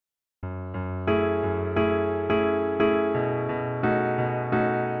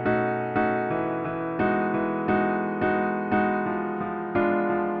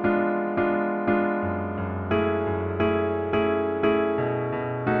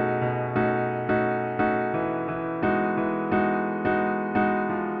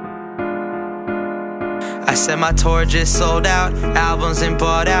I said my tour just sold out, albums and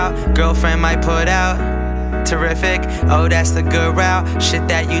bought out, girlfriend might put out. Terrific, oh that's the good route, shit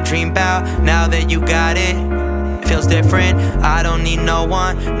that you dream about, now that you got it, feels different. I don't need no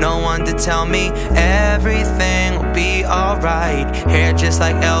one to tell me everything will be alright. Hair just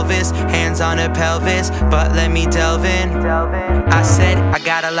like Elvis, hands on her pelvis, but let me delve in. I said I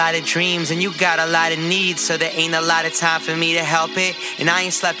got a lot of dreams and you got a lot of needs, so there ain't a lot of time for me to help it. And I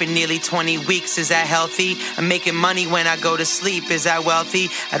ain't slept in nearly 20 weeks, is that healthy? I'm making money when I go to sleep, is that wealthy?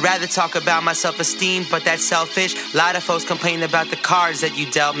 I'd rather talk about my self-esteem, but that's selfish. A lot of folks complain about the cards that you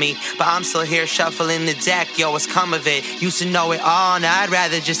dealt me, but I'm still here shuffling the deck, yo, what's come of it? Used to know it all, now I'd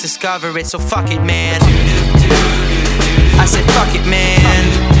rather just discover it, so fuck it, man. I said fuck it, man.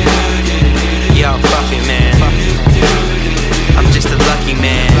 Yo, fuck it, man. I'm just a lucky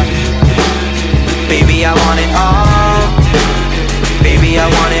man. Baby, I want it all. Baby, I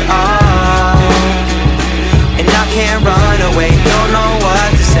want it all. And I can't run away, don't know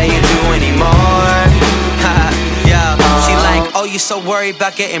what to say or do anymore. Yeah, she like, oh, you so worried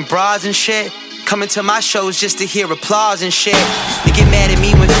about getting bras and shit? Coming to my shows just to hear applause and shit. They get mad at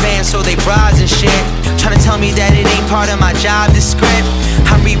me with fans, so they bras and shit. Trying to tell me that it ain't part of my job, this script.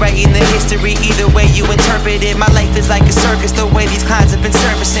 I'm rewriting the history, either way you interpret it. My life is like a circus, the way these clowns have been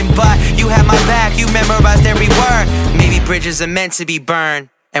surfacing. But you had my back, you memorized every word. Maybe bridges are meant to be burned.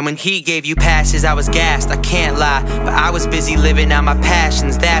 And when he gave you passes, I was gassed, I can't lie. But I was busy living out my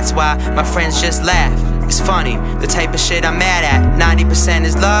passions, that's why my friends just laugh. It's funny, the type of shit I'm mad at. 90%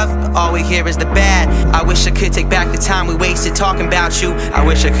 is love, but all we hear is the bad. I wish I could take back the time we wasted talking about you. I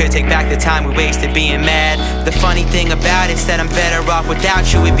wish I could take back the time we wasted being mad. The funny thing about it's that I'm better off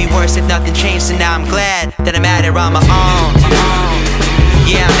without you. It'd be worse if nothing changed, so now I'm glad that I'm at it on my own.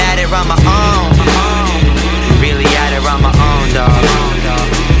 Yeah, I'm at it on my own. Really at it on my own, dog.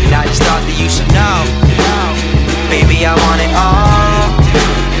 And I just thought that you should know. Baby, I want it all.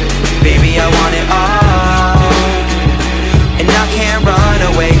 Baby, I want it all. And I can't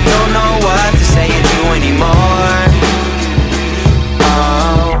run away, don't know what to say or do anymore.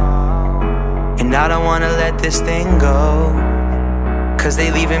 Oh, and I don't wanna let this thing go, cause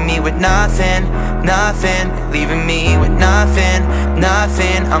they leaving me with nothing, nothing. Leaving me with nothing,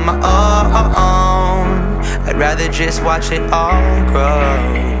 nothing on my own. I'd rather just watch it all grow,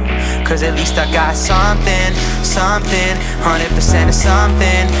 cause at least I got something, something, 100% of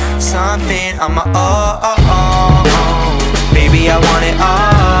something, something on my own. Baby, I want it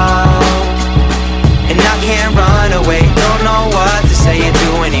all, and I can't run away, don't know what to say or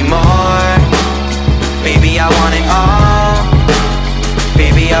do anymore. Baby, I want it all.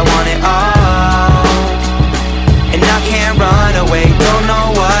 Baby, I want it all, and I can't run away, don't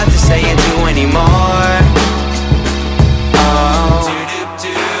know what to say or do anymore.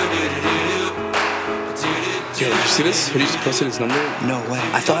 Yo, did you see this? Hoodie just posted his number? No way.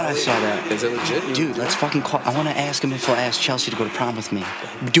 I thought I saw that. Is it legit? Dude, let's fucking call. I want to ask him if he'll ask Chelsea to go to prom with me.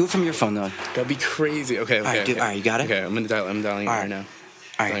 Do it from your phone, though. That'd be crazy. Okay, okay. Alright, dude. Alright, you got it? Okay, I'm dialing it right now.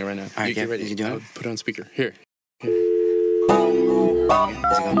 Alright. Right now. Alright, get ready. You doing it? Put it on speaker. Here. Is it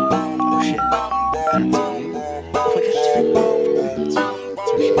going? Oh, shit. I don't know.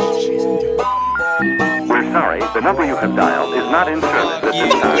 We're sorry, the number you have dialed is not in service at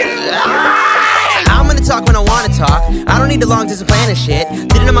this time. I'm gonna talk when I wanna talk. I don't need the long distance plan and shit.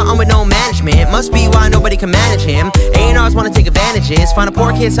 Did it on my own with no management. Must be why nobody can manage him. A&Rs wanna take advantages. Find a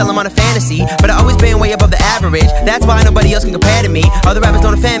poor kid, sell him on a fantasy. But I always been way above the average. That's why nobody else can compare to me. Other rappers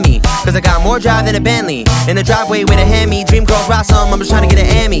don't offend me, cause I got more drive than a Bentley. In the driveway with a Hemi. Dream girl Rossum, I'm just trying to get an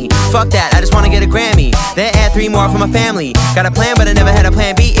Emmy. Fuck that, I just wanna get a Grammy. Then add 3 more for my family. Got a plan, but I never had a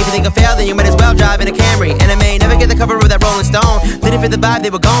plan B. If you think I failed, then you might as well drive in a Camry. And I may never get the cover of that Rolling Stone. Didn't fit the vibe they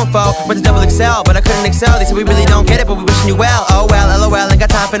were going for. Went to double XL, but I couldn't excel. They said we really don't get it, but we wishing you well. Oh well, LOL, ain't got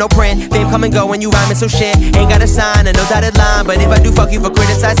time for no print. Fame come and go when you rhyming, so shit. Ain't got a sign and no dotted line, but if I do, fuck you for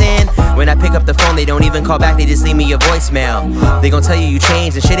criticizing. When I pick up the phone, they don't even call back, they just leave me a voicemail. They gon' tell you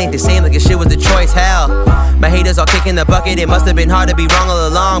changed and shit ain't the same, like if shit was the choice, hell. My haters all kicking the bucket, it must have been hard to be wrong all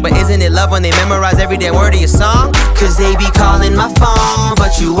along. But isn't it love when they memorize every damn word of your song? Cause they be calling my phone,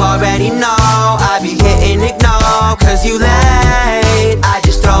 but you already know I be hitting ignore, cause you late. I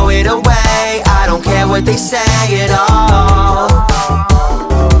just throw it away, I don't care what they say at all.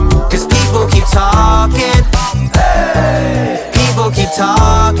 Cause people keep talking, people keep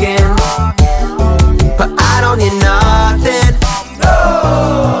talking, but I don't hear nothing.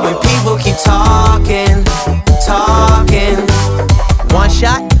 When people keep talking, talking. 1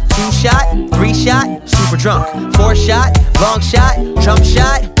 shot, 2 shot, 3 shot, super drunk. 4 shot, long shot, jump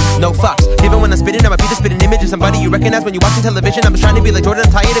shot. no fucks. Even when I'm spitting, I'ma be the spitting image of somebody you recognize when you're watching television. I'm just trying to be like Jordan,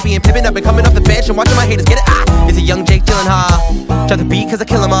 I'm tired of being Pippin. I've been coming off the bench and watching my haters get it. It's a young Jake Gyllenhaal. Drop the beat cause I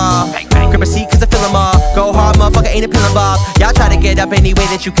kill 'em all. Grip a seat cause I fill 'em all. Go hard, motherfucker, ain't a pillin' bob. Y'all try to get up any way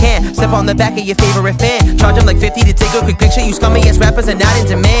that you can. Step on the back of your favorite fan. Charge them like 50 to take a quick picture. You scummy ass rappers are not in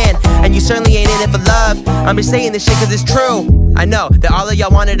demand. And you certainly ain't in it for love. I'm just saying this shit cause it's true. I know that all of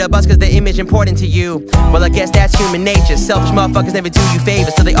y'all wanted a buzz cause the image important to you. Well, I guess that's human nature. Selfish motherfuckers never do you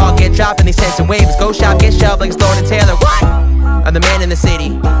favors, so they all get dropped and they send some waivers. Go shop, get shelved like it's Lord and Taylor. What? I'm the man in the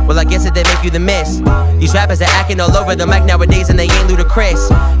city. Well, I guess it did make you the miss. These rappers are acting all over the mic nowadays and they ain't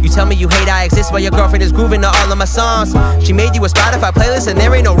ludicrous. You tell me you hate I exist while your girlfriend is grooving to all of my songs. She made you a Spotify playlist and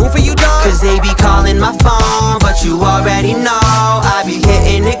there ain't no room for you, dog. Cause they be calling my phone, but you already know I be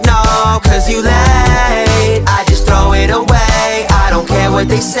hitting ignore. Cause you late, I just throw it away. I don't care what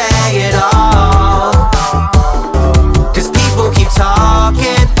they say at all. Cause people keep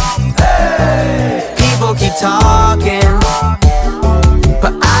talking, people keep talking,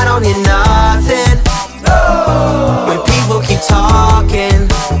 but I don't hear nothing. When people keep talking,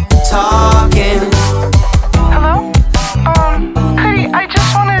 talking. Hello? Hoodie, I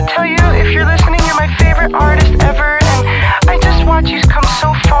just wanted to tell you, if you're listening, you're my favorite artist ever, and I just watch you come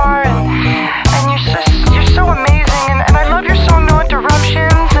so far, and you're so amazing, and I love your song No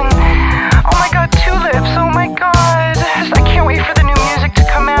Interruptions, and oh my god, Tulips, oh my god, I can't wait for the new music to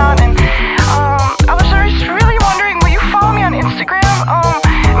come out, and I was just really wondering, will you follow me on Instagram?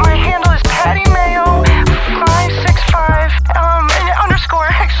 My handle is PattyMayo565, and underscore,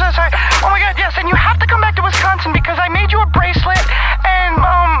 sorry, oh my god, yes, and you have to come back to Wisconsin because I made you a bracelet, and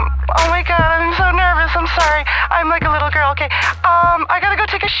oh my god, I'm so nervous, I'm sorry, I'm like a little girl, okay, I gotta go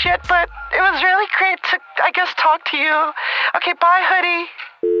take a shit, but it was really great to, I guess, talk to you. Okay, bye, Hoodie.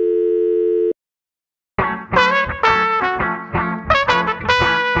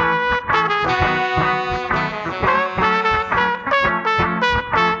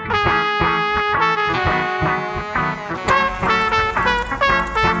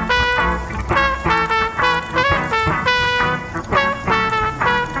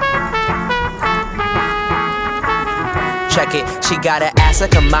 Check it, she got an ass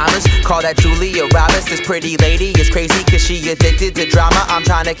like a mama's. Call that Julia Roberts. This pretty lady is crazy cause she addicted to drama. I'm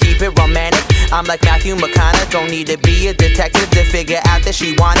trying to keep it romantic. I'm like Matthew McConaughey. Don't need to be a detective to figure out that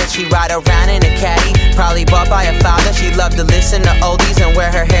she wanted. She ride around in a caddy, probably bought by her father. She loved to listen to oldies and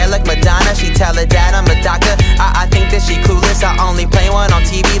wear her hair like Madonna. She tell her dad I'm a doctor. I think that she clueless. I only play one on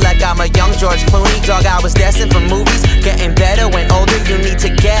TV like I'm a young George Clooney. Dog, I was destined for movies. Getting better when older. You need to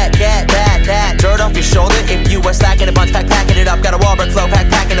get that dirt off your shoulder. If you were slacking a bunch, packing it up, got a Wahlberg flow,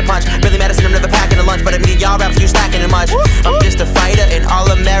 packing a punch. Billy Madison, I'm never packing a lunch, but I mean y'all raps, you slacking it much. I'm just a fighter, an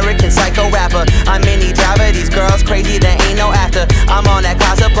all-American psycho rapper. I'm any driver, these girls crazy, there ain't no after. I'm on that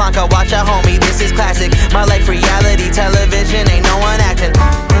Casablanca, watch out homie, this is classic. My life reality, television, ain't no one acting.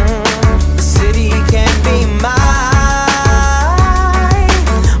 The city can be mine,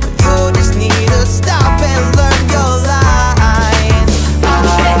 but you just need to stop and learn your lines.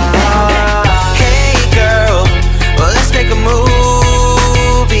 Make a movie.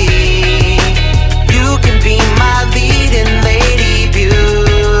 You can be my leading lady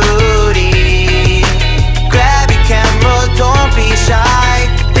beauty. Grab your camera, don't be shy.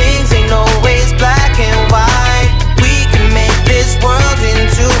 Things ain't always black and white. We can make this world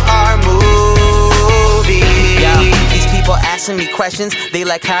into our movie. Yeah, these people asking me questions. They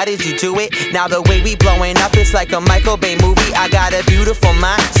like, how did you do it? Now the way we blowing up, it's like a Michael Bay movie. I got a beautiful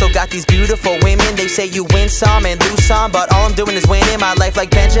mind, so got these beautiful women. They say you win some and lose some, but all I'm doing is winning my life like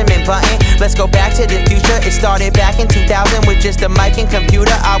Benjamin Button. Let's go back to the future. It started back in 2000 with just a mic and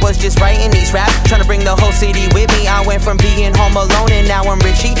computer. I was just writing these raps, trying to bring the whole city with me. I went from being home alone and now I'm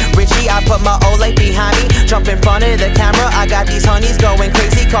Richie. I put my old life behind me, jump in front of the camera. I got these honeys going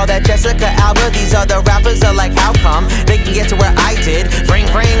crazy, call that Jessica Alba. These other rappers are like, how come they can get to where I did? Ring,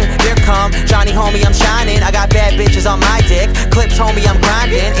 ring, here come Johnny, homie, I'm shining. I got bad bitches on my dick. Clips, homie, I'm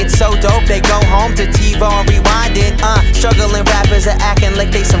grinding. It's so dope, they go home to TiVo and rewind it. Struggling rappers are acting like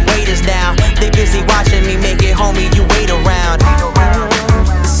they some waiters now. They busy watching me make it, homie, you wait around.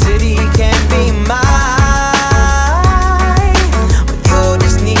 The city can be mine, but you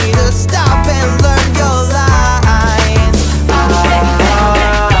just need to stop and learn your lines.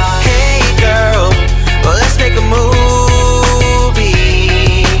 Hey girl, well, let's make a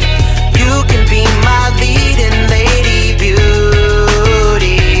movie. You can be my leading lady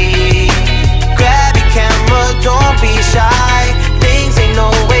beauty. Grab your camera, don't be shy. Things ain't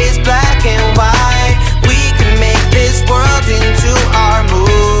always black and white. We can make this world into our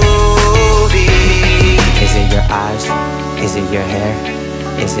movie.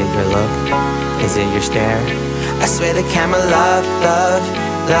 Is it your look? Is it your stare? I swear the camera love, love,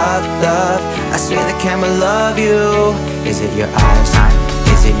 love, love. I swear the camera love you. Is it your eyes?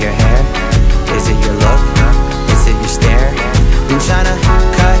 Is it your hair? Is it your look? Is it your stare? I'm tryna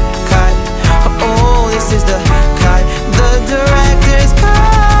cut. Oh, this is the cut. The director's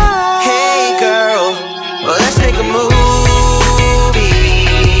cut. Hey girl, well, let's make a movie.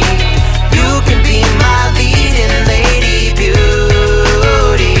 You can be my leading lady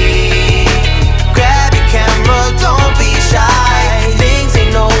beauty. Grab your camera, don't be shy. Things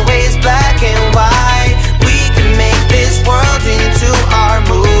ain't always black and white. We can make this world into our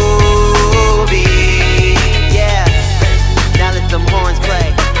movie. Yeah, now let them horns play.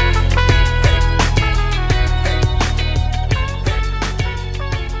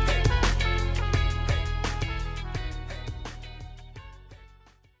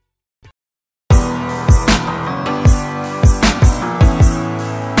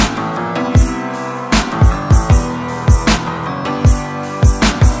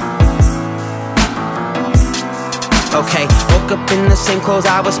 Okay, woke up in the same clothes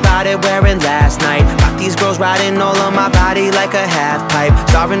I was spotted wearing last night. Got these girls riding all on my body like a half pipe.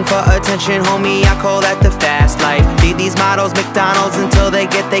 Starving for attention, homie, I call that the fast life. Feed these models McDonald's until they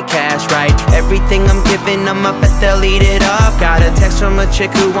get their cash right. Everything I'm giving them, I bet they'll eat it up. Got a text from a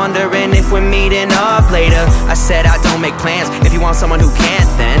chick who wondering if we're meeting up later. I said I don't make plans, if you want someone who can't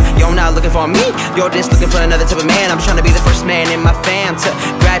then. You're not looking for me, you're just looking for another type of man. I'm trying to be the first man in my fam to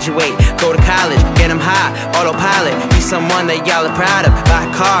graduate, go to college, get them high, autopilot. Be someone that y'all are proud of. Buy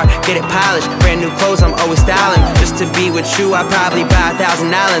a car, get it polished. Brand new clothes, I'm always styling. Just to be with you, I'd probably buy 1,000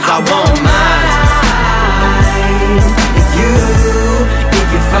 islands. I won't mind if you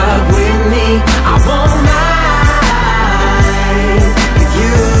fuck with me. I won't mind if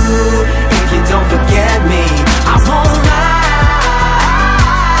you don't forget me. I won't mind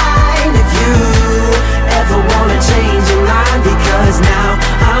if you ever wanna change your mind, because now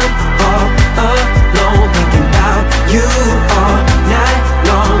I'm all alone thinking about you all night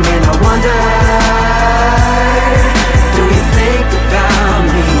long, and I wonder, do you think about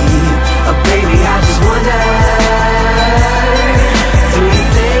me? Baby, I just wonder, do you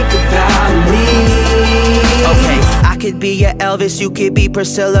think about me? Okay, I could be your Elvis, you could be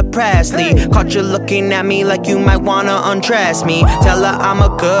Priscilla Presley. Caught you looking at me like you might wanna undress me. Tell her I'm a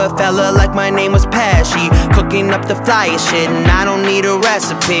good fella like my name was Pesci. Cooking up the flyest shit and I don't need a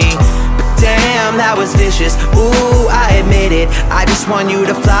recipe. Damn, that was vicious, ooh, I admit it. I just want you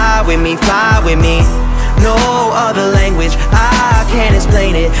to fly with me, fly with me. No other language, I can't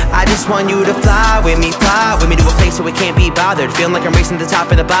explain it. I just want you to fly with me to a place so we can't be bothered. Feeling like I'm racing to the top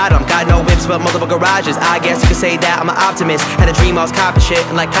and the bottom. Got no whips but multiple garages. I guess you could say that I'm an optimist. Had a dream I was copping shit,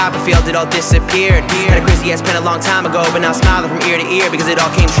 and like Copperfield it all disappeared. Had a crazy ass pen a long time ago, but now I'm smiling from ear to ear because it all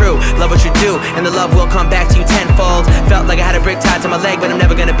came true. Love what you do, and the love will come back to you tenfold. Felt like I had a brick tied to my leg, but I'm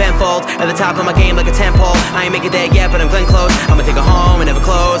never gonna bend fold. At the top of my game like a 10 pole. I ain't make it there yet, but I'm Glenn Close. I'ma take her home and never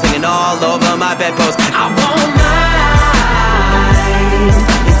close, hanging all over my bedpost. I won't mind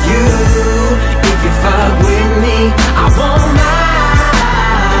if you fuck with me. I won't mind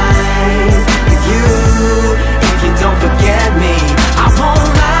if you don't forget me. I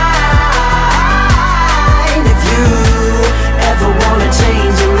won't mind if you ever wanna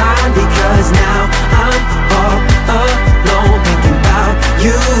change your mind, because now I'm all alone thinking about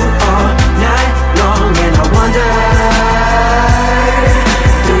you all night long, and I wonder,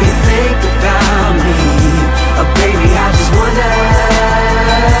 do you think about me? Baby, I just wonder,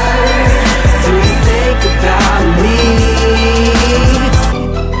 do you think about me?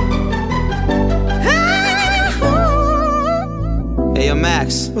 Hey, yo,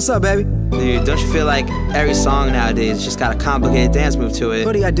 Max. What's up, baby? Dude, don't you feel like every song nowadays just got a complicated dance move to it?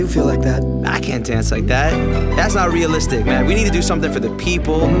 Hoodie, I do feel like that. I can't dance like that. That's not realistic, man. We need to do something for the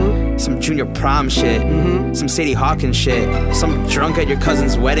people. Some junior prom shit. Some Sadie Hawkins shit. Some drunk at your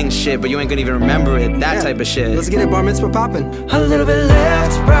cousin's wedding shit, but you ain't gonna even remember it. That type of shit. Let's get it bar mitzvah poppin'. A little bit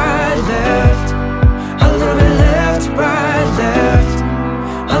left, right, left. A little bit left, right, left.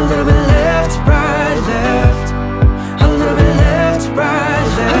 A little bit left, right, left. A little bit left, right,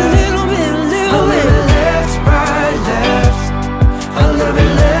 left. A little bit left, right, left. A little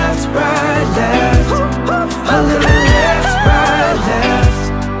bit left, right, left. A little bit left, right, left.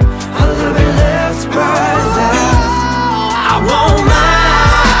 A little bit left, right, left. I won't mind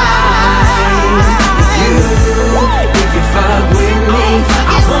if you fuck with me.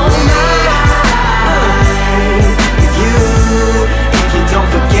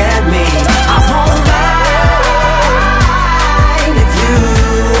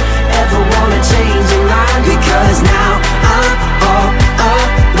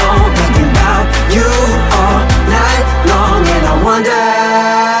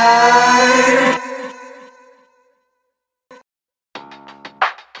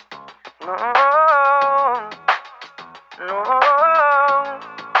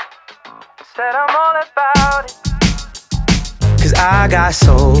 said I'm all about it. Cause I got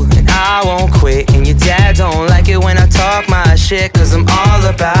soul and I won't quit. And your dad don't like it when I talk my shit. Cause I'm all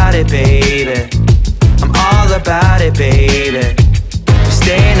about it, baby. I'm all about it, baby.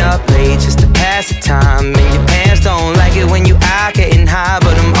 Staying up late just to pass the time. And your parents don't like it when you out getting high.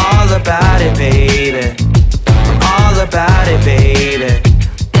 But I'm all about it, baby. I'm all about it, baby.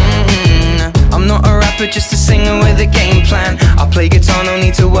 I'm not a rapper, just a singer with a game plan. I play guitar, no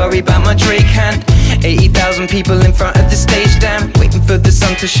need to worry about my Drake hand. 80,000 people in front of the stage, damn. Waiting for the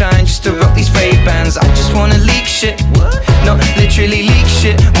sun to shine just to rock these Ray-Bans. I just wanna leak shit, not literally leak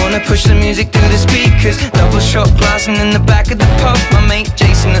shit. Wanna push the music through the speakers. Double shot glass and in the back of the pub, my mate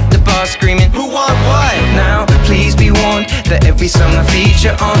Jason at the bar screaming, who want what? Now, please be warned that every song I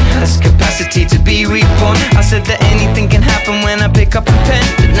feature on has capacity to be reborn. I said that anything can happen when I pick up a pen,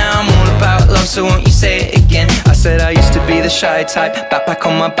 but now I'm all about love, so won't you say it again? I said I used to be the shy type, backpack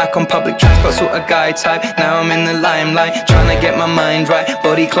on my back on public transport, sort of guy type. Now I'm in the limelight, trying to get my mind right.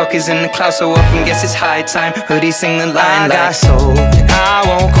 Body clock is in the clouds, so often guess it's high time. Hoodie sing the line like, I got soul and I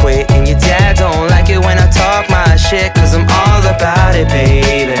won't quit. And your dad don't like it when I talk my shit. Cause I'm all about it,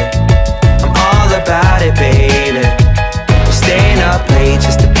 baby. I'm all about it, baby. I'm staying up late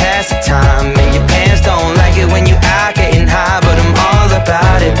just to pass the time. And your parents don't like it when you out getting high. But I'm all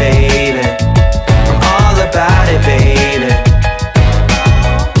about it, baby. I'm all about it, baby.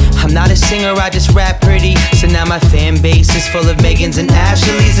 I'm not a singer, I just rap pretty. So now my fan base is full of Megans and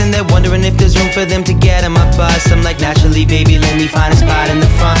Ashleys. And they're wondering if there's room for them to get on my bus. I'm like, naturally, baby, let me find a spot in the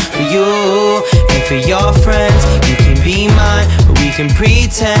front. For you and for your friends, you can be mine, but we can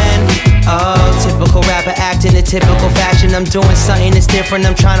pretend. Oh, typical rapper acting a typical fashion. I'm doing something that's different,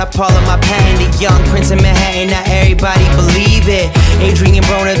 I'm trying to pull up my patent. The young prince of Manhattan, not everybody believe it. Adrian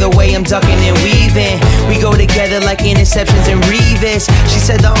Broner, the way I'm ducking and weaving. We go together like interceptions and Revis. She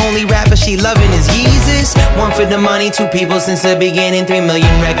said the only rapper she loving is Yeezus. One for the money, two people since the beginning. 3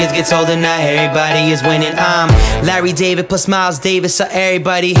 million records get sold and now everybody is winning. I'm Larry David plus Miles Davis, so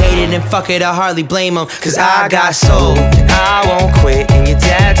everybody hate it and fuck it, I hardly blame them. Cause I got soul and I won't quit. And your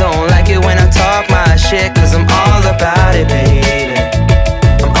dad don't like it when I talk my shit. Cause I'm all about it, baby.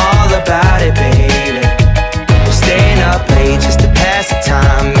 I'm all about it, baby. I'm staying up late just to pass the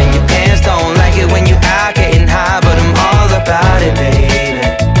time. And your parents don't like it when you out getting high. But I'm all about it, baby.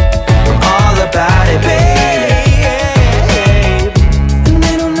 I'm all about it, baby. And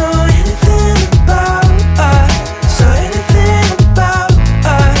they don't know anything about us, or anything about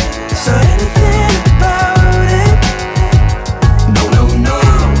us, or anything about it. No, no, no.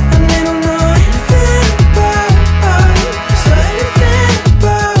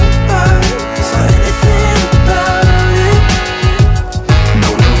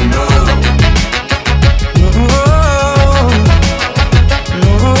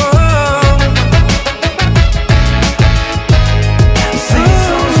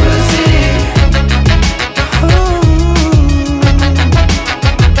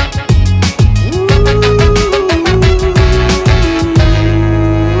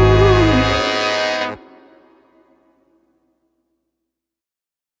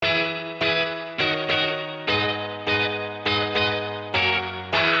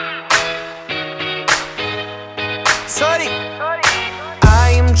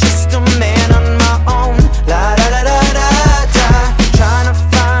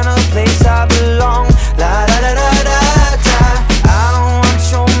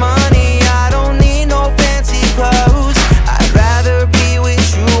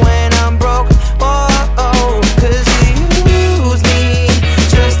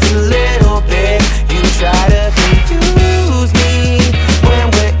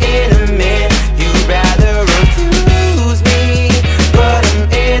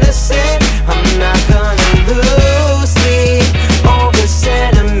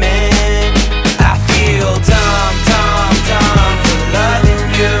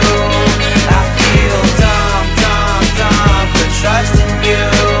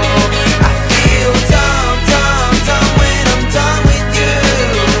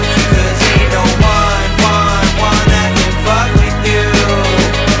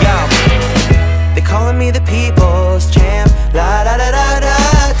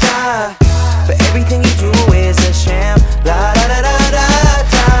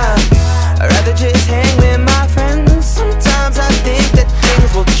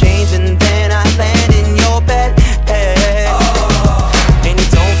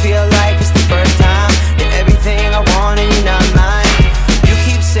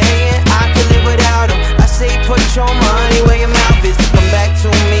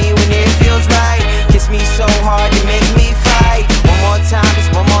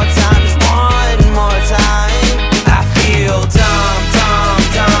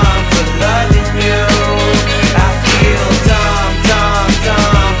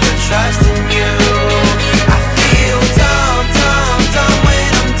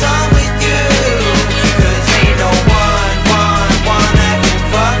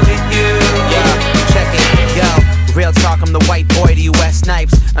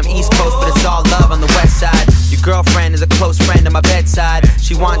 side.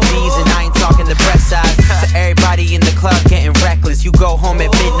 She want G's and I ain't talking the breast size. To everybody in the club getting reckless, you go home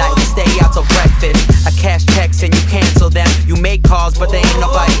at midnight and stay out till breakfast. I cash checks and you cancel them. You make calls but there ain't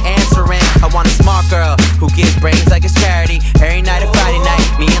nobody answering. I want a smart girl who gives brains like it's charity. Every night and Friday night,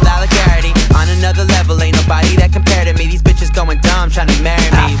 me and Lala Garrity. On another level, ain't nobody that compare to me. These bitches going dumb trying to marry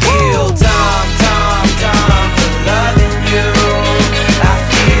me. I feel dumb, dumb, dumb for loving you. I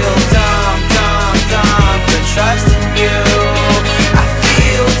feel dumb, dumb, dumb for trusting you. I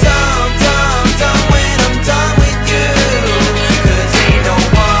feel dumb, dumb, dumb when I'm done with you. Cause ain't no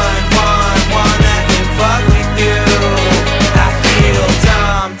one that can fuck with you. I feel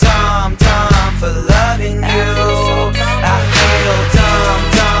dumb, dumb, dumb for loving you. I feel dumb,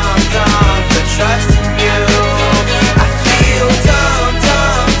 dumb, dumb for trusting you. I feel dumb,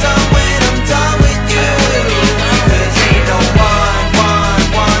 dumb, dumb when I'm done with you. Cause ain't no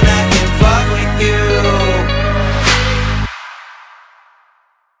one that can fuck with you.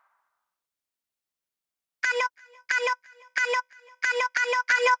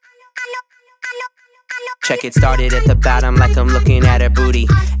 Check it, started at the bottom like I'm looking at her booty.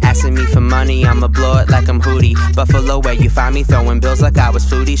 Asking me for money, I'ma blow it like I'm Hoodie. Buffalo where you find me, throwing bills like I was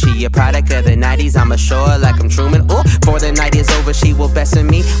Foodie. She a product of the 90s, I'ma show her like I'm Truman. Ooh, before the night is over, she will best in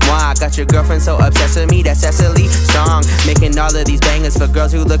me. Why, I got your girlfriend so obsessed with me. That's Cecily Strong, making all of these bangers for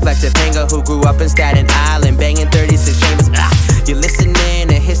girls who look like Topanga, who grew up in Staten Island, banging 36 chambers. You're listening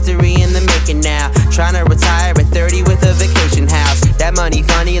to history in the making now. Trying to retire at 30 with a vacation house. That money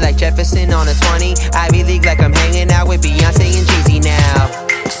funny like Jefferson on a 20. Ivy League like I'm hanging out with Beyonce and Jeezy now.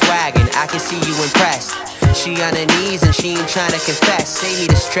 Swaggin', I can see you impressed. She on her knees and she ain't trying to confess. Save me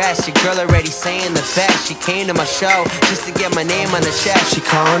the stress, your girl already saying the best. She came to my show just to get my name on the chest. She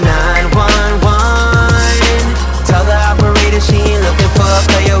called 911. Tell the operator she ain't looking for a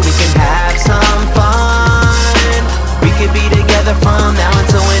player. We can have some fun. We could be together from now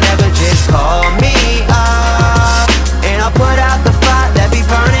until whenever. Just call me up and I'll put out the fire that be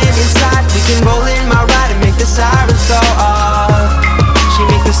burning inside. We can roll in my ride and make the sirens go off. She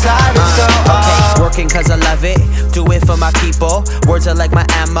make the sirens go off. Okay, working cause I love it, do it for my people. Words are like my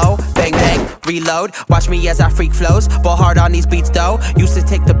ammo, bang bang, reload. Watch me as I freak flows, ball hard on these beats though. Used to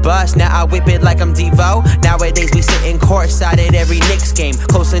take the bus, now I whip it like I'm Devo. Nowadays we sit in courtside at every Knicks game.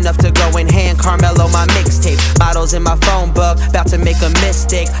 Close enough to go in hand, Carmelo my mixtape. Models in my phone book, about to make a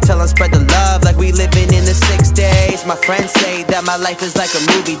mistake. Tell them spread the love like we living in the 6 days. My friends say that my life is like a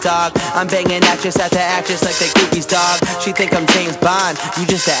movie, dog. I'm banging actress after actress like they groupies, dog. She think I'm James Bond, you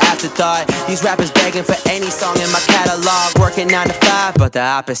just an afterthought. These rappers begging for any song in my catalog. Working 9 to 5, but the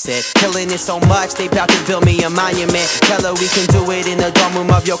opposite. Killing it so much, they bout to build me a monument. Tell her we can do it in the dorm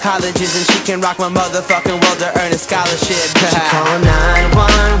room of your colleges, and she can rock my motherfucking world to earn a scholarship. She call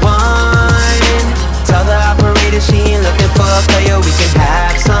 911. Tell the operator she ain't looking for a player. We can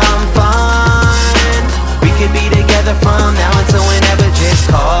have some fun. We could be together from now until whenever. Just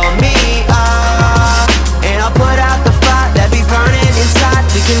call me up and I'll put out the fire that be burning inside.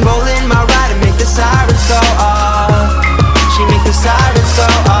 We can roll in my ride and make the sirens go off. She make the sirens go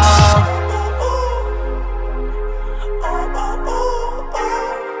off.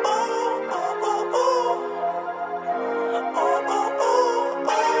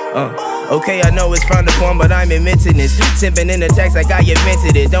 Okay, I know it's frowned upon, but I'm inventing this. Simping in the text like I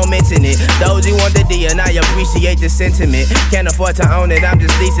invented it, don't mention it. Those who want the D and I appreciate the sentiment. Can't afford to own it, I'm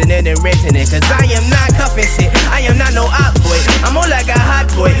just leasing it and renting it. Cause I am not cuffing shit, I am not no op boy. I'm more like a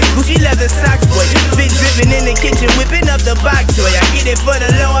hot boy, Gucci leather socks boy. Fit dripping in the kitchen, whipping up the box toy. I get it for the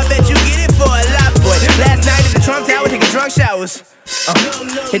low, I bet you get it for a lot boy. Last night at the Trump Tower, taking drunk showers.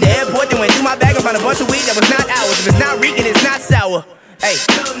 Hit the airport, then went through my bag and found a bunch of weed that was not ours. If it's not reeking, it's not sour. Hey,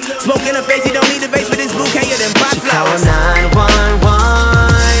 smoke in her face, you don't need a face for this bouquet of them pot flowers. She call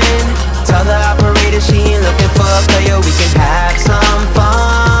 911. Tell the operator she ain't looking for a player. We can have some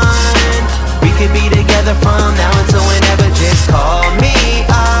fun. We could be together from now until whenever. Just call me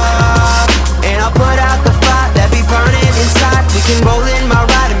up and I'll put out the fire that be burning inside. We can roll in my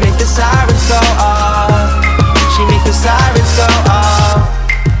ride and make the sirens go off. She make the sirens go off.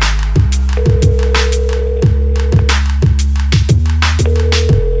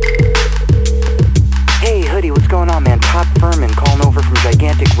 What's going on, man? Todd Furman calling over from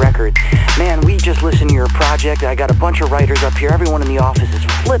Gigantic Records. Man, we just listened to your project. I got a bunch of writers up here. Everyone in the office is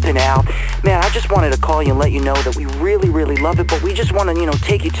flipping out. Man, I just wanted to call you and let you know that we really, really love it, but we just want to,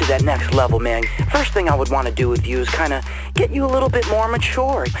 take you to that next level, man. First thing I would want to do with you is kind of get you a little bit more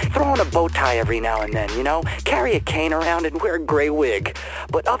mature. Throw on a bow tie every now and then, Carry a cane around and wear a gray wig.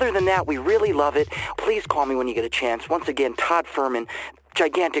 But other than that, we really love it. Please call me when you get a chance. Once again, Todd Furman,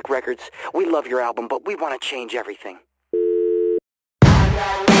 Gigantic Records. We love your album, but we want to change everything.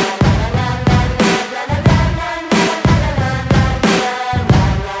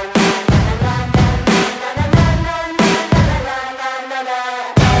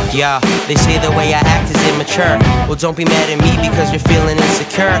 Yeah, they say the way I act is immature. Well, don't be mad at me because you're feeling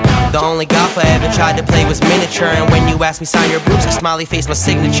insecure. The only golf I ever tried to play was miniature. And when you asked me sign your boobs, a smiley face my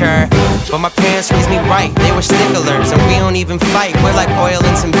signature. But my parents raised me right, they were sticklers. And we don't even fight, we're like oil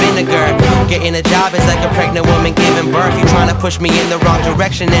and some vinegar. Getting a job is like a pregnant woman giving birth. You trying to push me in the wrong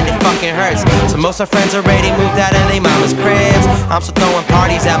direction and it fucking hurts. So most of our friends already moved out of their mama's cribs. I'm still throwing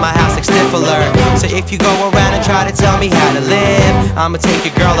parties at my house like Stifler. So if you go around and try to tell me how to live, I'ma take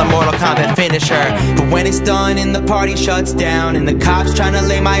your girl, a Mortal Kombat finisher. But when it's done and the party shuts down and the cops trying to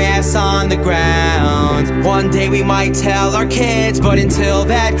lay my ass on the ground, one day we might tell our kids, but until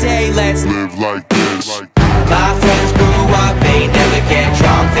that day, let's live like this. My friends grew up, they never get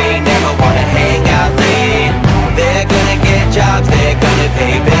drunk, they never wanna hang out late. They're gonna get jobs, they're gonna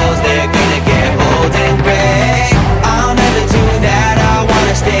pay bills, they're gonna get old and gray. I'll never do that, I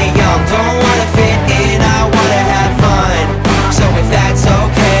wanna stay young, don't wanna fit in, I wanna have fun. So if that's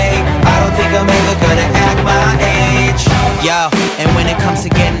okay, I don't think I'm ever gonna act my age. Yo, and when it comes to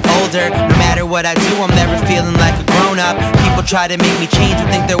getting older, no matter what I do, I'm never feeling like a grown-up. People try to make me change and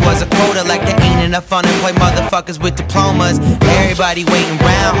think there was a quota, like there ain't enough unemployed motherfuckers with diplomas. Everybody waiting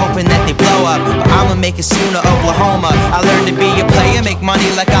around, hoping that they blow up, but I'ma make it sooner, Oklahoma. I learned to be a player, make money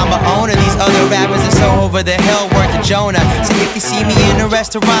like I'm a owner. These other rappers are so over the hill, word to Jonah. So if you see me in a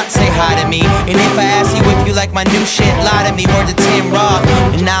restaurant, say hi to me. And if I ask you if you like my new shit, lie to me, word to Tim Roth.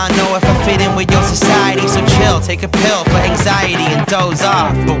 And now I know if I fit in with your society, so chill, take a pill for anxiety and doze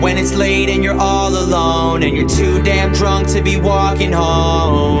off. But when it's late and you're all alone and you're too damn drunk to be walking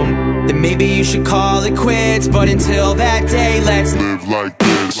home, then maybe you should call it quits. But until that day, let's live like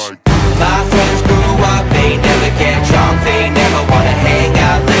this. My friends grew up, they never get drunk, they never wanna hang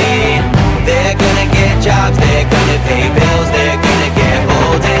out late. They're gonna get jobs, they're gonna pay bills, they're gonna get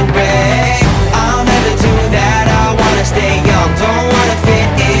old and gray. I'll never do that, I wanna stay young, don't wanna fit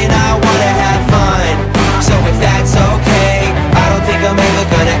in, I wanna have fun. So if that's okay, I don't think I'm ever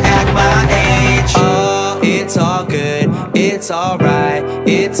gonna act my age. Oh, it's all good, it's alright,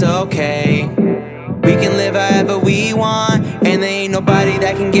 it's okay. We can live however we want, and there ain't nobody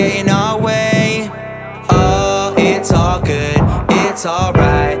that can get in our way. Oh, it's all good, it's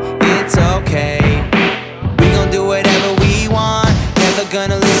alright, it's okay. We gon' do whatever we want, never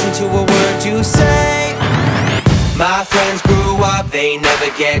gonna listen to a word you say. My friends grew up, they never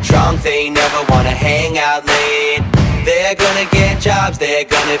get drunk, they never wanna hang out late. They're gonna get jobs, they're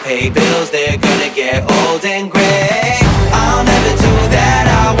gonna pay bills, they're gonna get old and gray. I'll never do that,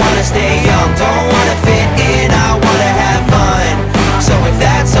 I wanna stay young, don't wanna fit in, I wanna have fun. So if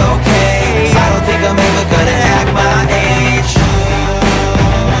that's okay, I don't think I'm ever gonna act my age.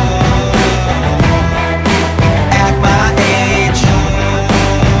 Act my age.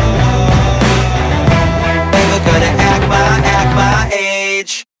 Never gonna act my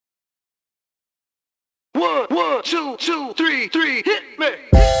age. One, two, three, hit me.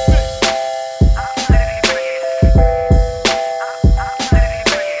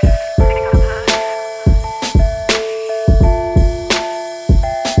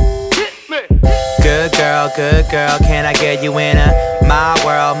 Good girl, can I get you in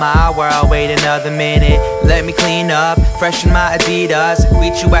my world, wait another minute. Let me clean up, freshen my Adidas,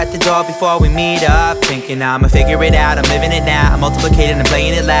 greet you at the door before we meet up. Thinking I'ma figure it out, I'm living it now, I'm multiplicating and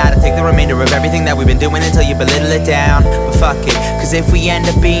playing it loud. I take the remainder of everything that we've been doing until you belittle it down. But fuck it, cause if we end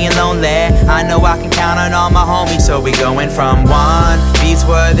up being lonely, I know I can count on all my homies, so we going from one. These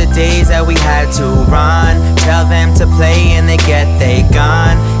were the days that we had to run. Tell them to play and they get they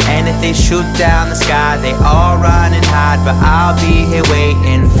gun. And if they shoot down the sky, they all run and hide. But I'll be here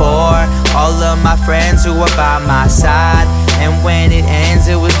waiting for all of my friends who are by my side. And when it ends,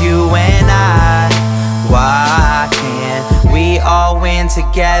 it was you and I. Why can't we all win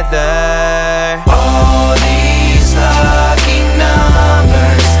together? All these lucky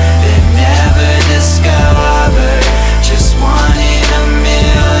numbers that never discovered, just one in a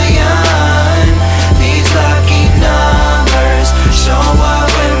million. These lucky numbers show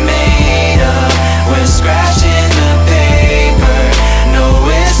what we're made of. We're scratching the paper, no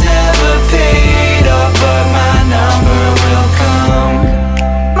it's never paid off, but my number will come.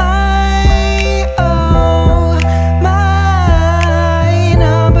 My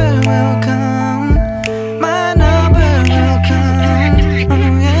number will come. My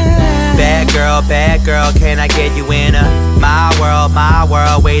bad girl, can I get you in my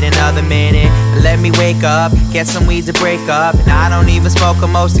world, wait another minute. Let me wake up, get some weed to break up. And I don't even smoke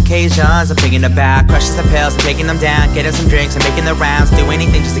on most occasions. I'm thinking about crushing some pills and taking them down, getting some drinks and making the rounds. Do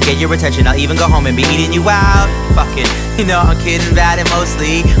anything just to get your attention. I'll even go home and be eating you out. Fuck it, you know I'm kidding about it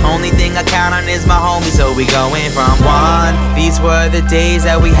mostly. Only thing I count on is my homies, so we going from one. These were the days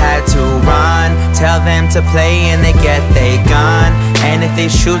that we had to run. Tell them to play and they get they gun. And if they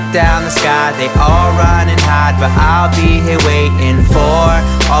shoot down the sky, they all run and hide. But I'll be here waiting for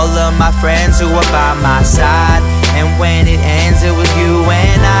all of my friends who are by my side. And when it ends, it was you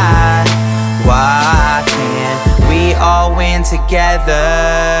and I. Why can't we all win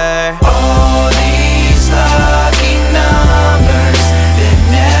together? All these lucky numbers that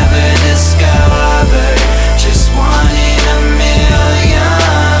never discovered, just one in a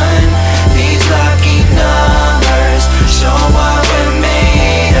million. These lucky numbers show what we're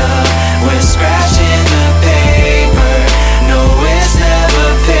made of. We're scratching the paper. No, it's never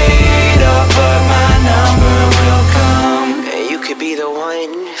paid off, but my number will come. And you could be the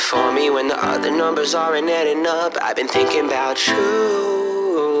one for me when the other numbers aren't adding up. I've been thinking about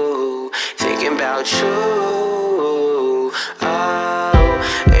you, thinking about you. Oh,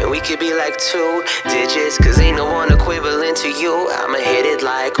 and we could be like 2 digits, cause ain't no one equivalent to you. I'ma hit it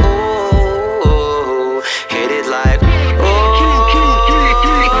like ooh, hit it like ooh.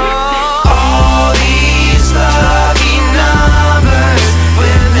 All these lucky numbers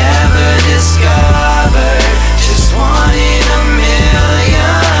we'll never discover, just one in a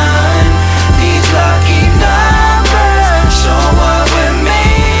million. These lucky numbers show what we're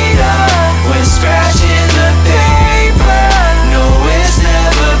made of. We're scratching the paper. No, it's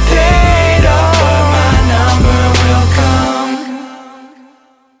never paid off, but my number will come.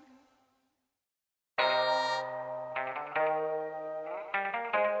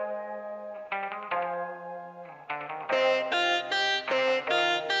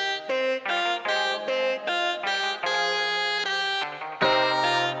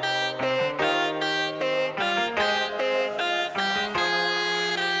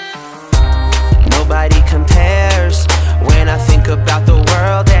 Nobody compares when I think about the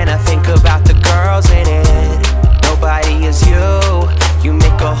world and I think about the girls in it. Nobody is you. You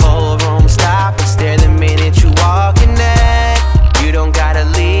make a whole room stop and stare the minute you walk in there. You don't gotta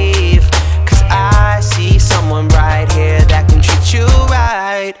leave, cause I see someone right here that can treat you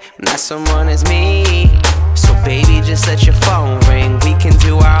right. And that someone is me. So baby, just let your phone ring. We can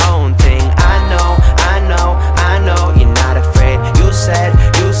do our own thing. I know you're not afraid. You said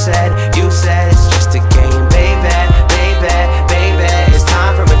it's just a game, baby. It's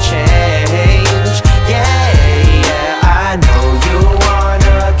time for a change. Yeah, I know you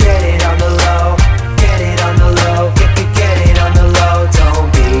wanna get it on the low, get it on the low, get it on the low.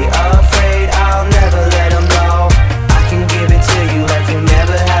 Don't be afraid, I'll never let them know. I can give it to you like you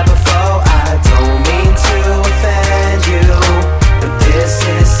never had before. I don't mean to offend you, but this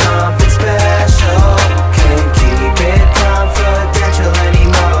is something special. Can't keep it confidential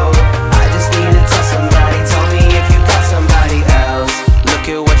anymore. I just need to tell somebody. Tell me if you got somebody else. Look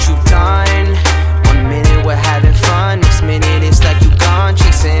at what you've done. 1 minute we're having fun, next minute it's like you gone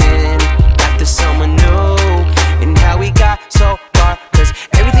chasing after someone new. And how we got so far, cause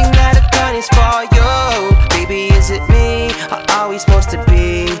everything that I've done is for you. Baby, is it me? Or are we supposed to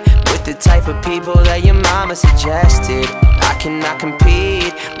be with the type of people that your mama suggested? I cannot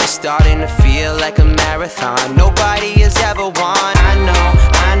compete. We're starting to feel like a marathon. Nobody has ever won. I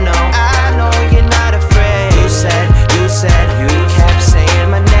know you're not afraid. You said, you kept saying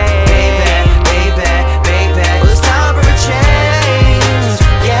my name. Baby, well it's time for a change.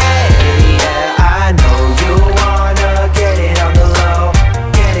 Yeah, I know you wanna get it on the low,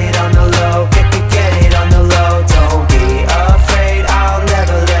 get it on the low, get it on the low. Don't be afraid, I'll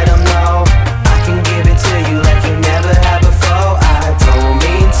never let them know. I can give it to you like you never had before. I don't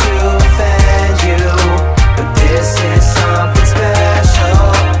mean to offend you, but this is something special.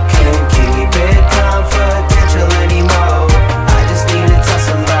 Can't keep it confidential anymore. I just need to tell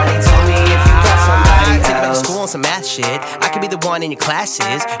somebody. Tell me if you got somebody else. Take it back to school on some math shit. I could be the one in your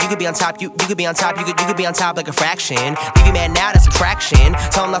classes. You could be on top, you could be on top, you could be on top like a fraction. Leave you mad now, that's subtraction.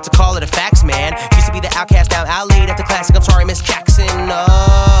 Tell him not to call it a fax, man. Used to be the outcast, now out late at the classic. I'm sorry, Miss Jackson. No,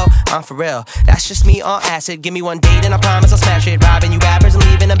 I'm for real. That's just me on acid. Give me one date and I promise I'll smash it. Robbing you rappers and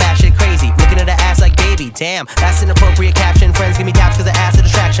leaving them batshit crazy. Looking at her ass like baby, damn, that's an appropriate caption. Friends give me taps cause the ass a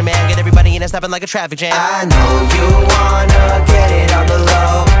distraction, man. Get everybody in and snapping like a traffic jam. I know you wanna get it on the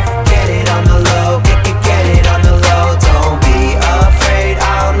low, get it on the low, get it on the low. Don't be afraid,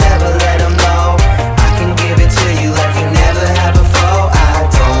 I'll never let them know. I can give it to you like you never had before. I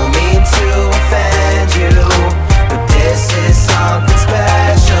don't mean to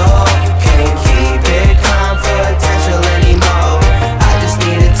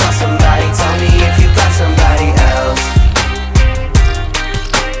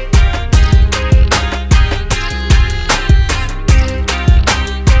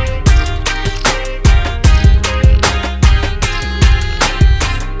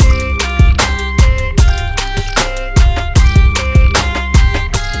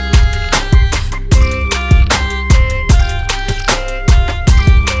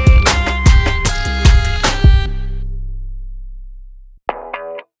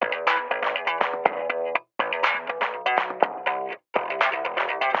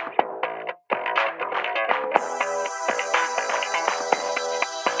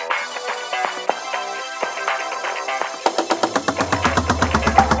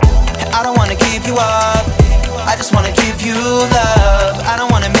give you love. I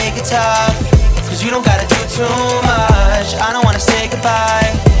don't wanna make it tough, cause you don't gotta do too much. I don't wanna say goodbye,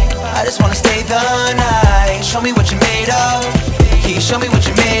 I just wanna stay the night. Show me what you're made of. Can you show me what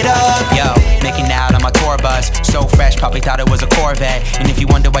you're made of? Yo, making out on my tour bus, so fresh, probably thought it was a Corvette. And if you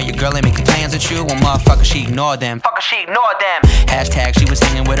wonder why your girl ain't making plans with you, well, motherfucker, she ignored them. Fucker, she ignored them. Hashtag she was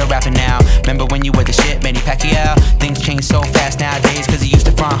hanging with a rapper now. Remember when you were the shit, Manny Pacquiao? Things change so fast nowadays, cause you used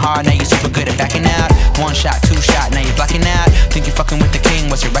to front hard, now you're super good at backing out. One shot, two shot, now you're blocking out. Think you're fucking with the king,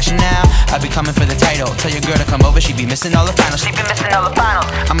 what's your rationale? I'll be coming for the title, tell your girl to come over, she be missing all the finals. She be missing all the finals.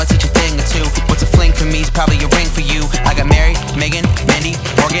 I'ma teach a thing or two, what's a fling for me is probably a ring for you. I got Mary, Megan, Mandy,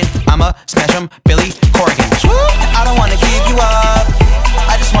 Morgan, I'ma smash 'em, Billy, Corrigan. I don't wanna give you up,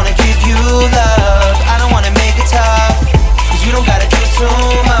 I just wanna give you love. I don't wanna make it tough, cause you don't gotta do too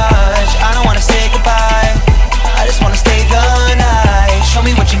much. I don't wanna say goodbye, I just wanna stay the night. Show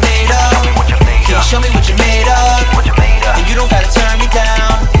me what you're made of. Can you show me what you're made of? And you don't gotta turn me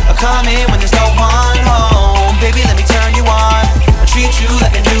down, I'll come in when there's no one home. Baby, let me turn you on, I'll treat you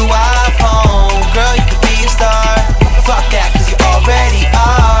like a new iPhone. Girl, you could be a star, fuck that, cause you already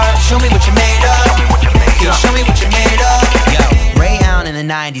are. Show me what you're made of. Can you show me what you're made of? Yo, Ray Allen in the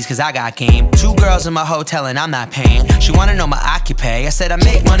 90s, cause I got game. 2 girls in my hotel and I'm not paying. She wanna know my occupy. I said I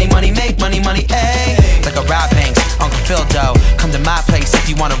make money, money, make money, money, ayy. Like a Rob Banks, Uncle Phil Doe. Come to my place if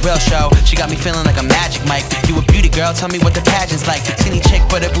you want a real show. She got me feeling like a Magic Mike. You a beauty girl, tell me what the pageant's like. Skinny chick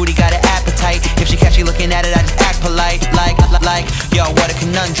but her booty got an appetite. If she catch you looking at it, I just act polite. Like, yo, what a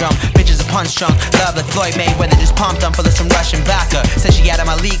conundrum. Bitches a punch drunk, love like Floyd Mayweather, just pumped on full of some Russian vodka. Said she out of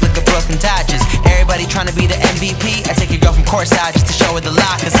my league like the Brooklyn Dodgers. Everybody trying to be the MVP. I take your girl from courtside just to show her the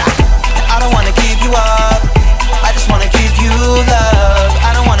lock. Cause I don't wanna give you up, I just wanna give you love.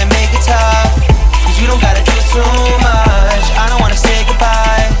 I don't wanna make it tough, cause you don't gotta do too much. I don't wanna say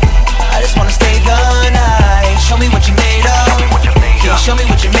goodbye, I just wanna stay the night. Show me what you're made of. Can you show me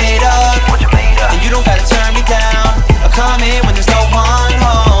what you're made of? And you don't gotta turn me down, I'll come in when there's no one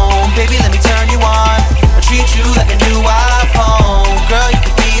home. Baby, let me turn you on, I'll treat you like a new iPhone. Girl, you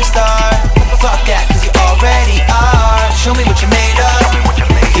could be a star, fuck that, cause you already are. Show me what you're made of.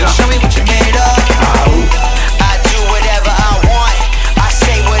 Can you show me what you're made of? I do whatever I want, I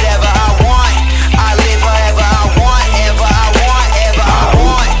say whatever I want, I live however I want, ever I want, ever I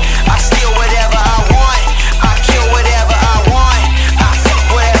want. I steal whatever I want, I kill whatever I want, I fuck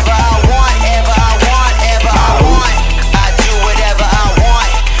whatever I want, ever I want, ever I want. I do whatever I want,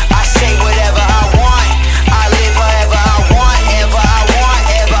 I say whatever I want, I live however I want, ever I want,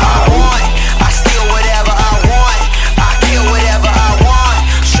 ever I want. I steal whatever I want, I kill whatever I want.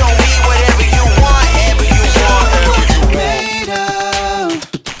 Show me whatever you want, ever you want. Made of.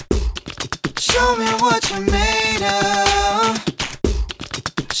 Show me what you're made of.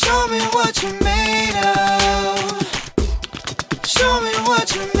 Show me what you're made of. Show me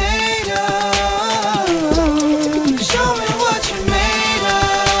what you're made of. Show me what you're made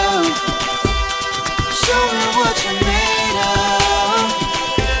of. Show me what you're made of.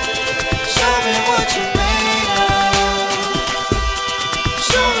 Show me what you're made of.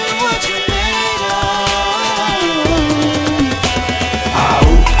 Show me what you're made of.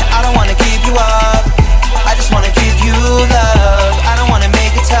 I don't wanna give you up, I just wanna give you love. I don't wanna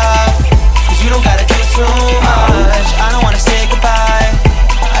make it tough, cause you don't gotta do too much. I don't wanna say goodbye,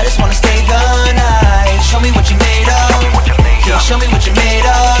 I just wanna stay the night. Show me what you're made of. Can you show me what you're made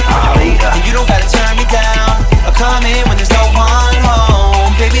of? And you don't gotta turn me down, I'll come in when there's no one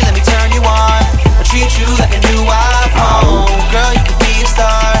home. Baby, let me turn you on, I'll treat you like a new iPhone. Girl, you could be a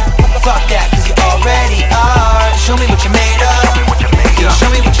star, fuck that, cause you already are. Show me what you're made of. Can you show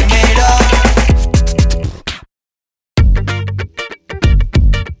me what you're made of?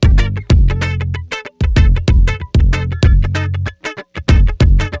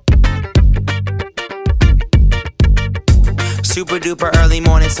 Super duper early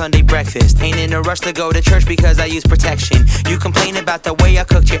morning Sunday breakfast. Ain't in a rush to go to church because I use protection. You complain about the way I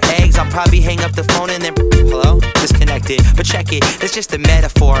cooked your eggs, I'll probably hang up the phone and then hello? Disconnected. But check it, it's just a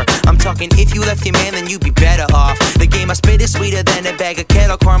metaphor. I'm talking if you left your man then you'd be better off. The game I spit is sweeter than a bag of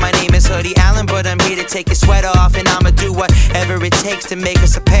kettle corn. My name is Hoodie Allen, but I'm here to take your sweater off. And I'ma do whatever it takes to make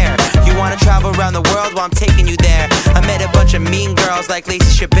us a pair. You wanna travel around the world? Well, I'm taking you there. I met a bunch of mean girls like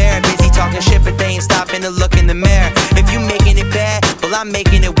Lacey Chabert, busy talking shit but they ain't stopping to look in the mirror. If you making it bad, well I'm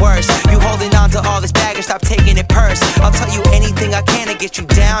making it worse. You holding on to all this baggage, stop taking it purse. I'll tell you anything I can to get you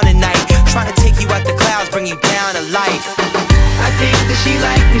down tonight. Trying to take you out the clouds, bring you down to life. I think that she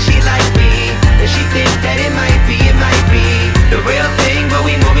like me, she like me. Does she think that it might be the real thing, but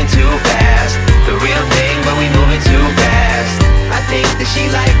we moving too fast. The real thing, but we moving too fast. I think that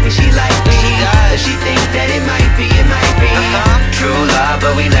she like me, she like me. Does she think that it might be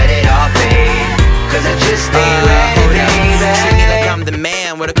we let it all fade. Cause I just ain't ready, baby. Treat me like I'm the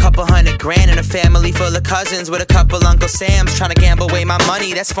man with a couple $100 grand and a family full of cousins with a couple Uncle Sams trying to gamble away my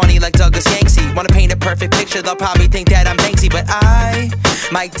money. That's funny like Douglas Yanksy. Wanna paint a perfect picture, they'll probably think that I'm Banksy, but I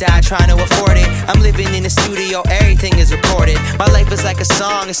might die trying to afford it. I'm living in the studio, everything is recorded. My life is like a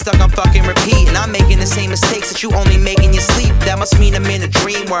song, it's stuck on fucking repeat, and I'm making the same mistakes that you only make in your sleep. That must mean I'm in a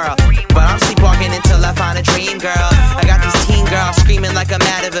dream world, but I'm sleepwalking until I find a dream girl. I got these teen girls screaming like I'm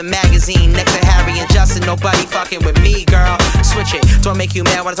out of a magazine next to Harry and Justin. Nobody fucking with me, girl. Switch it. Do I make you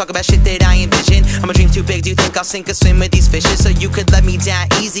mad when I talk about shit that I envision? I'm a dream too big. Do you think I'll sink or swim with these fishes? So you could let me down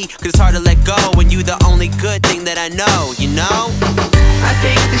easy, cause it's hard to let go when you the only good thing that I know, you know? I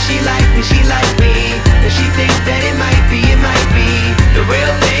think that she like me. Does she think that it might be the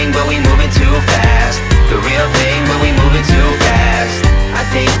real thing, but we moving too fast. The real thing, but we moving too fast. I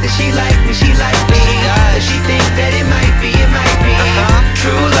think that she like me. Does she think that it might be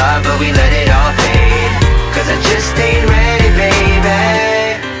true love, but we let it all fade. Cause I just ain't ready,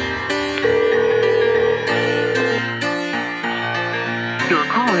 baby. Your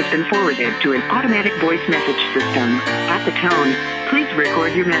call has been forwarded to an automatic voice message system. At the tone, please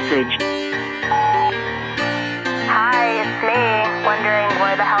record your message. Hi, it's me, wondering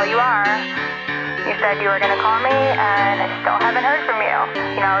where the hell you are. You said you were gonna call me, and I still haven't heard from you.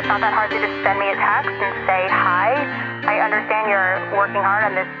 You know, it's not that hard to just send me a text and say hi. I understand you're working hard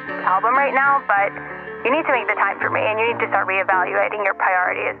on this album right now, but you need to make the time for me, and you need to start reevaluating your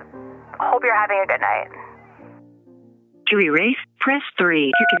priorities. Hope you're having a good night. To erase, press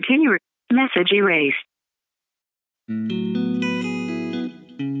 3. To continue, message erased.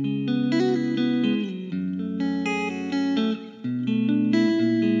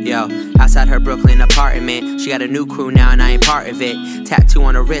 Yo, outside her Brooklyn apartment, she got a new crew now and I ain't part of it. Tattoo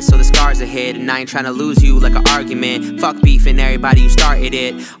on her wrist so the scars are hid, and I ain't tryna lose you like an argument. Fuck beef and everybody who started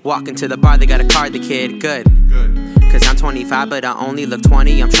it. Walking to the bar, they got a card, the kid, good. Cause I'm 25 but I only look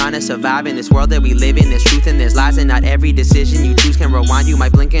 20. I'm trying to survive in this world that we live in. There's truth and there's lies, and not every decision you choose can rewind. You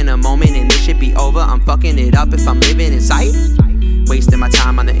might blink in a moment and this shit be over. I'm fucking it up if I'm living in sight. Wasting my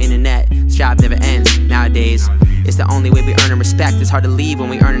time on the internet, this job never ends nowadays. It's the only way we earn respect. It's hard to leave when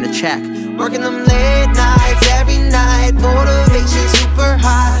we earning a check. Working them late nights every night, motivation super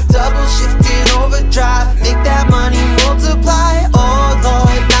high, double shifted overdrive, make that money multiply. Oh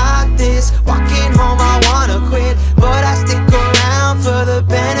Lord, not this. Walking home I wanna quit, but I stick around for the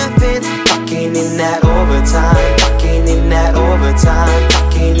benefits. Fucking in that overtime, fucking in that overtime,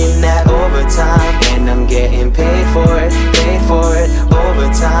 fucking in that overtime, and I'm getting paid for it,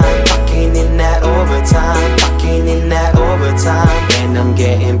 overtime. Fucking in that overtime, fucking in that overtime, and I'm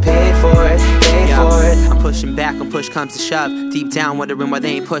getting paid for it, I'm pushing back when push comes to shove. Deep down wondering why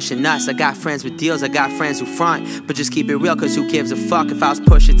they ain't pushing us. I got friends with deals, I got friends who front, but just keep it real cause who gives a fuck. If I was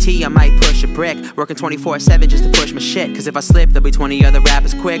Pusha T, I might push a brick, working 24/7 just to push my shit. Cause if I slip, there'll be 20 other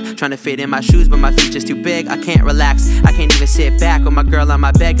rappers quick, trying to fit in my shoes but my feet just too big. I can't relax, I can't even sit back with my girl on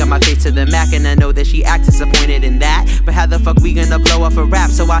my bed, got my face to the Mac, and I know that she acts disappointed in that. But how the fuck we gonna blow up a rap?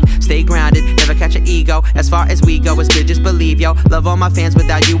 So I stay grounded, never catch an ego. As far as we go, it's good, just believe, yo. Love all my fans,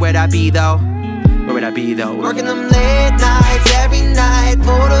 without you, where'd I be though? Where would I be though? Working them late nights every night,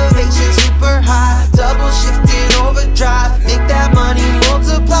 motivation super high, double shifted overdrive, make that money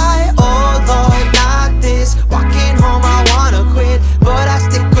multiply. Oh Lord, not this. Walking home I wanna quit, but I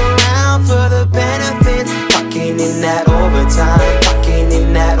stick around for the benefits. Fucking in that overtime, fucking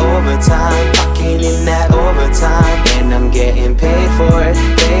in that overtime, fucking in that overtime, and I'm getting paid for it,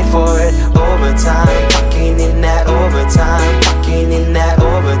 overtime. Fucking in that overtime, fucking in that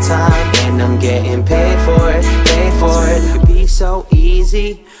overtime, and I'm getting paid for it, It could be so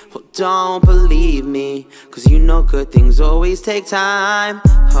easy, well don't believe me, cause you know good things always take time.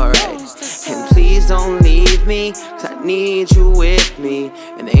 Alright, and please don't leave me, cause I need you with me,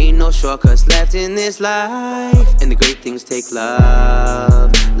 and there ain't no shortcuts left in this life. And the great things take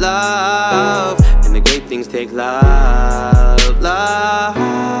love, and the great things take love,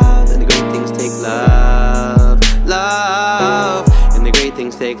 and the great things take love, and the great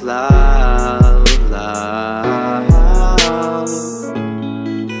things take love.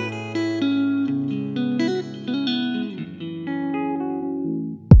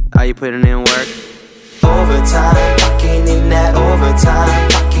 Are you putting in work? Overtime, fucking in that overtime,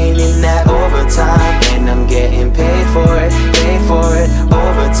 fucking in that overtime, and I'm getting paid for it,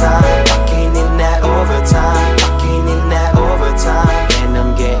 overtime. Fucking in that overtime, fucking in that overtime, and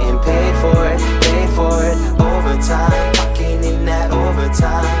I'm getting paid for it, overtime. Fucking in that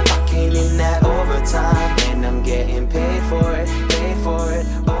overtime, fucking in that overtime, and I'm getting paid for it,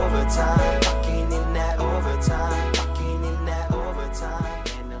 overtime. Fucking in that overtime, fucking in that overtime.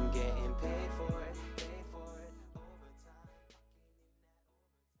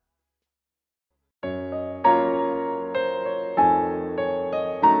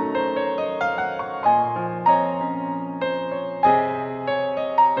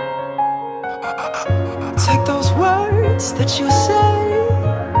 Take those words that you say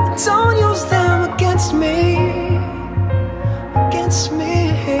and don't use them against me. Against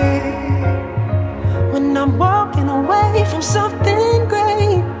me. When I'm walking away from something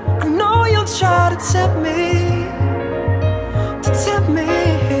great, I know you'll try to tempt me. To tempt me.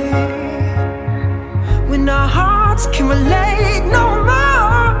 When our hearts can relate no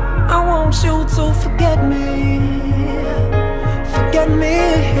more, I want you to forget me. Forget me.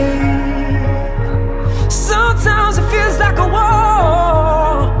 Sometimes it feels like a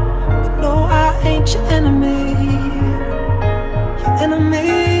war, but no, I ain't your enemy. Your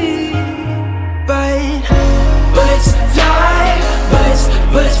enemy. But bullets fly,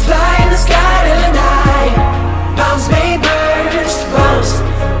 bullets fly in the sky tonight. Bombs may burst,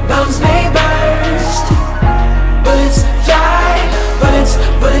 bombs may burst.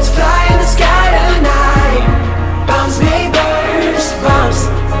 Bullets fly in the sky tonight. Bombs may burst,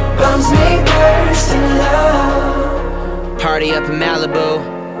 bombs may burst in love. Party up in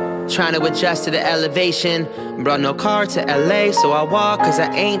Malibu, trying to adjust to the elevation. Brought no car to LA, so I walk, cause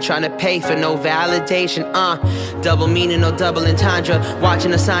I ain't trying to pay for no validation. Double meaning, no double entendre.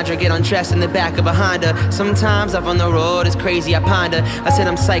 Watching a Sandra get undressed in the back of a Honda. Sometimes off on the road, it's crazy, I ponder. I said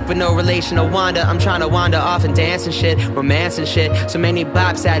I'm psyched with no relation to Wanda. I'm trying to wander off and dance and shit, romance and shit. So many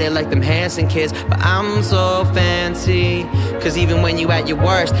bops at it like them Hanson kids. But I'm so fancy, cause even when you at your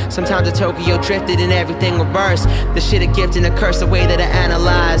worst, sometimes the Tokyo drifted and everything reversed. The shit a gift and a curse, the way that I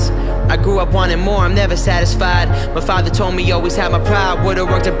analyze. I grew up wanting more, I'm never satisfied. My father told me always had my pride. Would've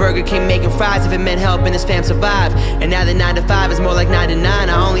worked at Burger King making fries if it meant helping his fam survive. And now that 9 to 5 is more like 9 to 9.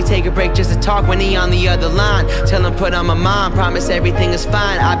 I only take a break just to talk when he on the other line. Tell him put on my mind, promise everything is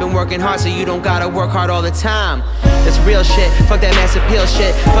fine. I've been working hard so you don't gotta work hard all the time. That's real shit, fuck that mass appeal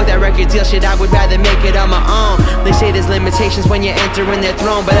shit. Fuck that record deal shit, I would rather make it on my own. They say there's limitations when you're entering their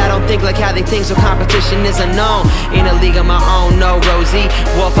throne, but I don't think like how they think, so competition is unknown. In a league of my own, no Rosie.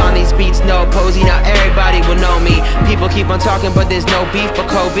 Wolf on these beats, no Posey. Now everybody will know me. People keep on talking, but there's no beef but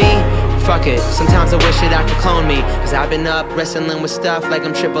Kobe. Fuck it, sometimes I wish that I could clone me, cause I've been up wrestling with stuff like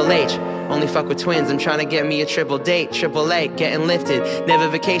I'm Triple H. Only fuck with twins, I'm trying to get me a triple date. Triple A, getting lifted, never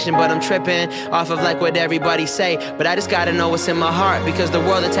vacation, but I'm tripping off of like what everybody say. But I just gotta know what's in my heart, because the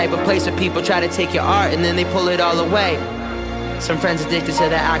world the type of place where people try to take your art and then they pull it all away. Some friends addicted to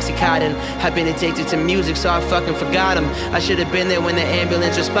that Oxycontin. I've been addicted to music, so I fucking forgot them. I should have been there when the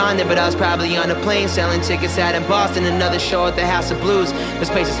ambulance responded, but I was probably on a plane selling tickets out in Boston. Another show at the House of Blues. This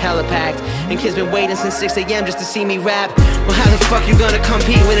place is hella packed, and kids been waiting since 6 AM just to see me rap. Well, how the fuck you gonna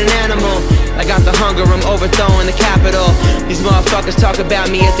compete with an animal? I got the hunger, I'm overthrowing the capital. These motherfuckers talk about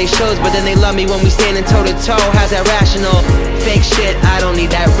me at their shows, but then they love me when we standing toe to toe. How's that rational? Fake shit, I don't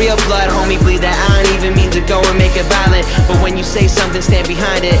need that. Real blood, homie, bleed that. I don't even mean to go and make it violent, but when you say something, stand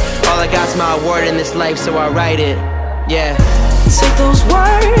behind it. All I got's my word in this life, so I write it. Yeah. Take those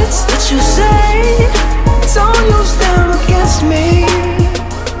words that you say, don't use them against me.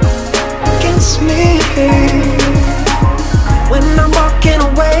 Against me. When I'm walking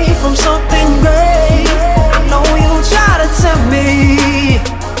away from something great, I know you'll try to tempt me.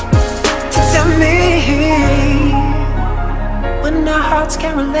 To tempt me. When our hearts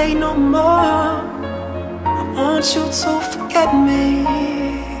can't relate no more, I want you to forget me.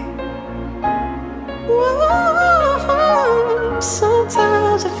 Ooh,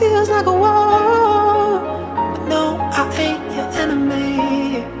 sometimes it feels like a war,